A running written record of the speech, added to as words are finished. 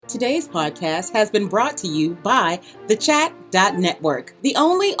Today's podcast has been brought to you by thechat.network, the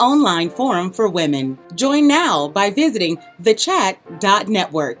only online forum for women. Join now by visiting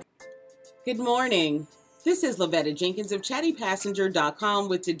thechat.network. Good morning. This is Lavetta Jenkins of chattypassenger.com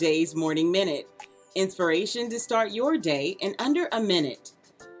with today's Morning Minute. Inspiration to start your day in under a minute.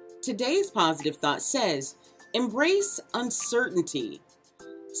 Today's positive thought says, embrace uncertainty.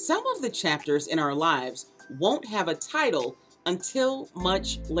 Some of the chapters in our lives won't have a title until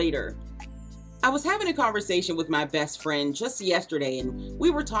much later. I was having a conversation with my best friend just yesterday, and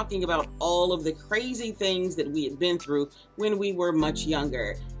we were talking about all of the crazy things that we had been through when we were much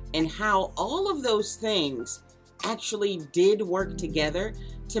younger, and how all of those things actually did work together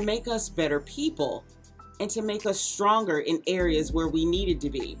to make us better people and to make us stronger in areas where we needed to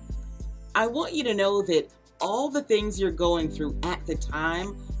be. I want you to know that all the things you're going through at the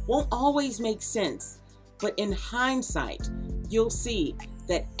time won't always make sense, but in hindsight, you'll see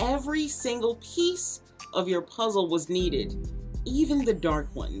that every single piece of your puzzle was needed, even the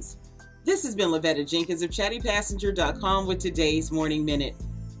dark ones. This has been Lavetta Jenkins of chattypassenger.com with today's Morning Minute.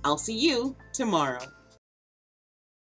 I'll see you tomorrow.